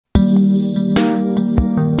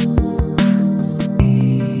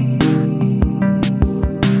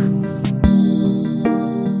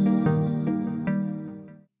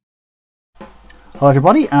Hello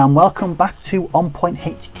everybody and welcome back to On Point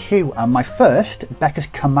HQ and my first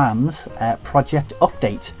Beccas Commands project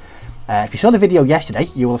update. If you saw the video yesterday,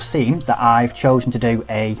 you will have seen that I've chosen to do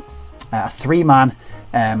a 3-man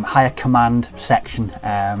higher command section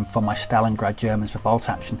for my Stalingrad Germans for Bolt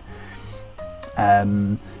Action.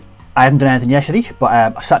 I hadn't done anything yesterday, but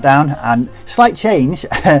I sat down and slight change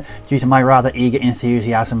due to my rather eager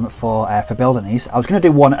enthusiasm for building these. I was going to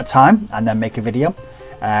do one at a time and then make a video.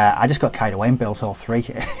 I just got carried away and built all 3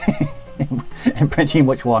 in pretty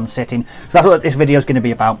much one sitting. So that's what this video is going to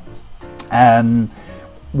be about.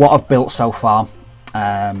 What I've built so far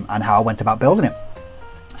and how I went about building it.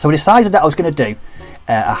 So I decided that I was going to do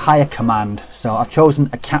a higher command. So I've chosen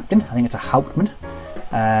a captain. I think it's a Hauptmann,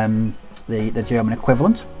 the German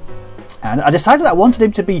equivalent. And I decided that I wanted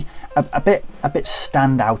him to be a bit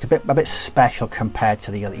stand out, a bit special compared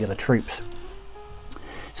to the other troops.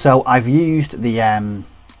 So I've used the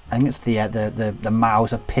I think it's the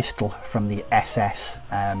Mauser pistol from the SS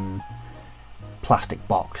plastic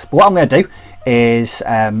box. But what I'm going to do is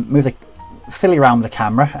fiddle around with the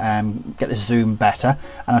camera and get the zoom better,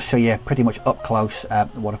 and I'll show you pretty much up close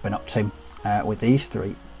what I've been up to with these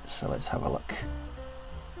 3. So let's have a look.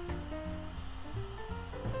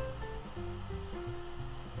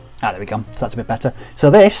 There we go. So that's a bit better. So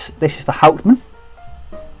this is the Hauptmann.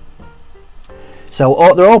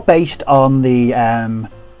 So they're all based on the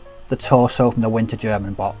torso from the Winter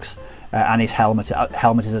German box and his helmet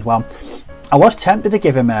is as well. I was tempted to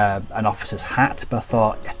give him an officer's hat, but I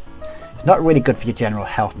thought it's not really good for your general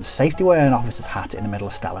health and safety wearing an officer's hat in the middle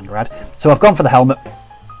of Stalingrad. So I've gone for the helmet,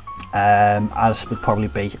 as would probably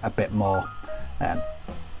be a bit more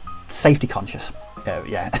safety conscious.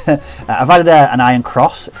 Yeah, I've added an iron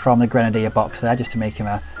cross from the Grenadier box there just to make him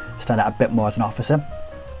stand out a bit more as an officer.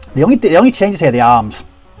 The only changes here are the arms.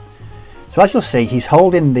 So as you'll see, he's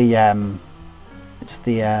holding the it's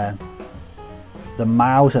the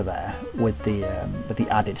Mauser there with the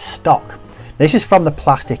added stock. This is from the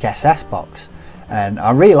plastic SS box, and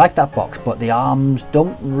I really like that box, but the arms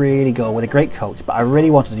don't really go with the greatcoats. But I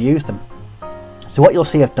really wanted to use them. So what you'll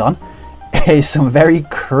see I've done is some very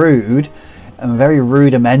crude and very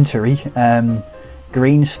rudimentary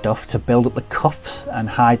green stuff to build up the cuffs and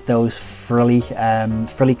hide those frilly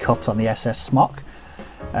cuffs on the SS smock.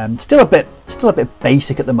 Still a bit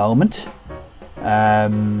basic at the moment,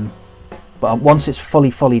 but once it's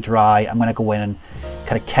fully dry, I'm going to go in and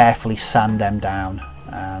kind of carefully sand them down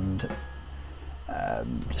and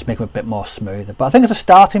just make them a bit more smoother. But I think as a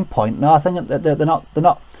starting point, no, I think that they're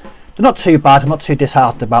not too bad. I'm not too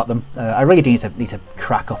disheartened about them. I really do need to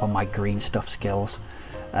crack up on my green stuff skills.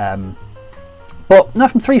 But now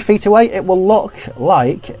from 3 feet away, it will look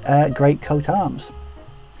like greatcoat arms.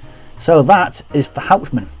 So that is the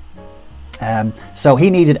Hauptmann. So he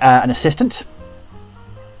needed an assistant.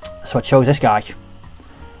 So I chose this guy.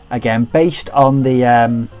 Again, based on the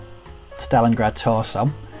Stalingrad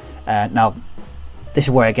torso. Now, this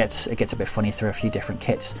is where it gets a bit funny through a few different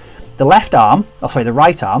kits. The left arm, the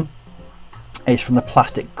right arm, is from the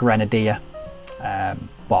plastic Grenadier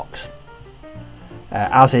box.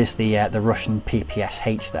 As is the Russian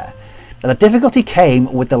PPSH there. Now the difficulty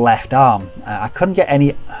came with the left arm. I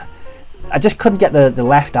just couldn't get the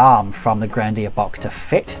left arm from the Grenadier box to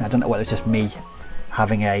fit. I don't know whether it's just me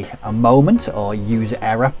having a moment or user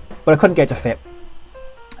error, but I couldn't get it to fit.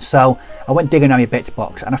 So I went digging on my bits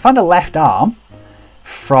box and I found a left arm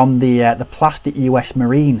from the plastic US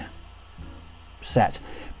Marine set,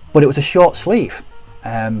 but it was a short sleeve.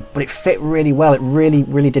 But it fit really well. It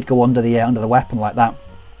really did go under the weapon like that.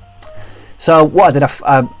 So what I did,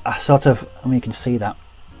 I sort of, I mean, you can see that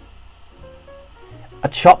I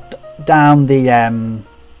chopped down the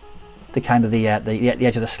kind of the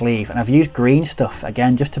edge of the sleeve, and I've used green stuff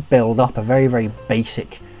again just to build up a very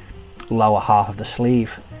basic lower half of the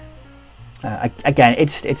sleeve. Again,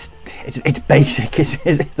 it's basic is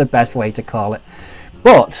the best way to call it,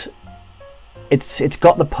 but it's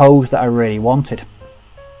got the pose that I really wanted.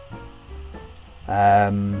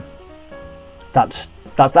 That's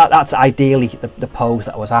ideally the pose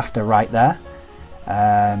that I was after right there.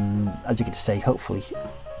 As you can see, hopefully,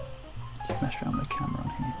 just mess around with the camera on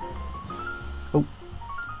here. Oh,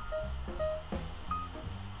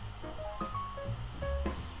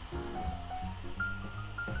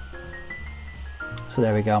 so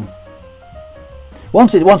there we go.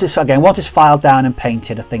 Once it's filed down and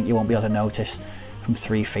painted, I think you won't be able to notice from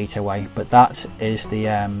 3 feet away. But that is the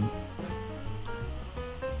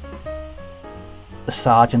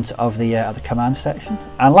sergeant of the command section.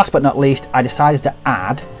 And last but not least, I decided to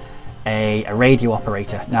add a radio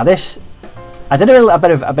operator. Now this, I did a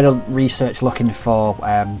bit of research looking for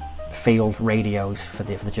field radios for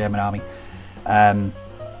the German army, and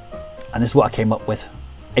this is what I came up with.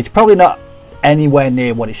 It's probably not anywhere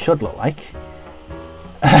near what it should look like,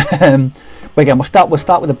 but again, we'll start with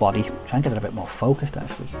the body. Try and get it a bit more focused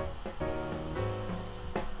actually.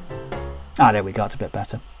 Ah, there we go, it's a bit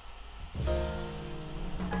better.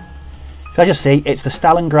 So as you see, it's the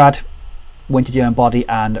Stalingrad Winter German body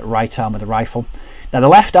and right arm with a rifle. Now the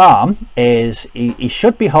left arm is, he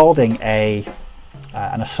should be holding an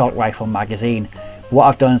assault rifle magazine. What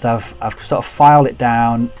I've done is I've sort of filed it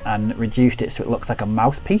down and reduced it so it looks like a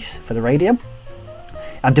mouthpiece for the radio.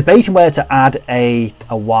 I'm debating whether to add a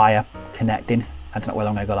wire connecting. I don't know whether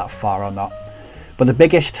I'm going to go that far or not. But the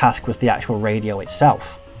biggest task was the actual radio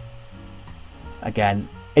itself. Again,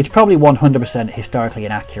 it's probably 100% historically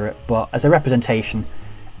inaccurate, but as a representation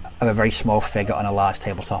of a very small figure on a large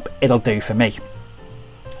tabletop, it'll do for me.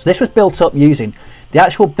 So this was built up using, the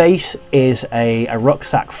actual base is a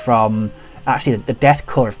rucksack from actually the Death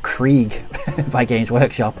Corps of Krieg by Games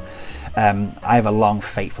Workshop. I have a long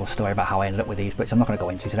fateful story about how I ended up with these, but I'm not going to go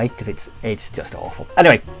into today because it's just awful.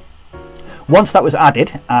 Anyway, once that was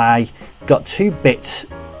added, I got two bits,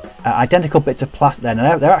 identical bits of plastic. Then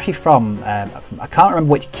they're actually from I can't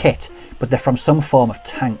remember which kit, but they're from some form of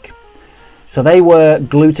tank. So they were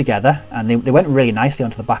glued together and they went really nicely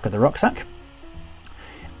onto the back of the rucksack.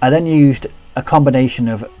 I then used a combination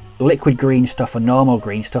of liquid green stuff and normal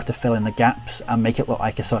green stuff to fill in the gaps and make it look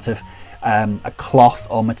like a sort of a cloth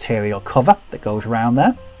or material cover that goes around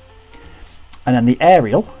there. And then the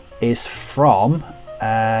aerial is from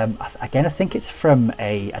again, I think it's from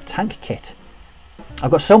a tank kit.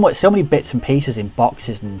 I've got so many bits and pieces in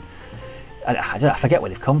boxes, and I forget where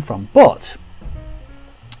they've come from, but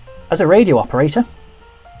as a radio operator,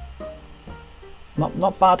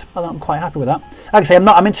 not bad. I'm quite happy with that. Like I say,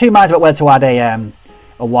 I'm in two minds about whether to add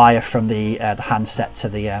a wire from the handset to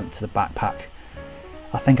the backpack.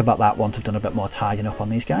 I'll think about that once I've done a bit more tidying up on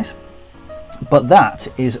these guys. But that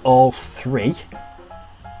is all three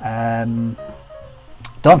done.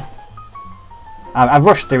 I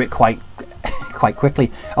rushed through it quite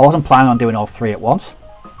quickly. I wasn't planning on doing all three at once.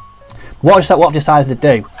 What I've decided to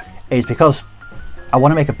do is, because I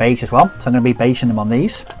want to make a base as well, so I'm going to be basing them on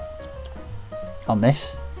these, on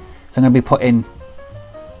this. So I'm going to be putting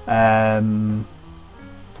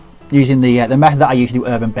using the method that I usually do,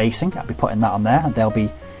 urban basing. I'll be putting that on there, and they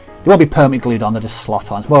won't be permanently glued on. They'll just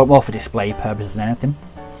slot on. It's more for display purposes than anything.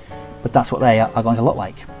 But that's what they are going to look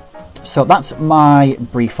like. So that's my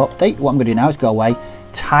brief update. What I'm going to do now is go away,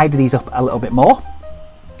 tidy these up a little bit more,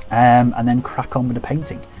 and then crack on with the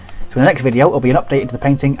painting. So in the next video, it'll be an update into the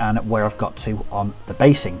painting and where I've got to on the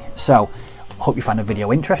basing. So I hope you find the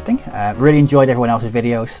video interesting. Really enjoyed everyone else's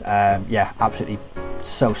videos. Yeah, absolutely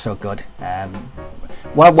so good.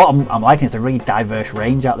 What I'm liking is a really diverse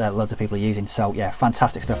range out there that loads of people are using. So yeah,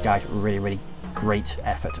 fantastic stuff, guys. Really great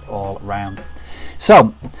effort all round.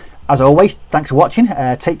 So as always, thanks for watching.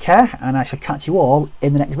 Take care, and I shall catch you all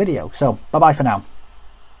in the next video. So bye bye for now.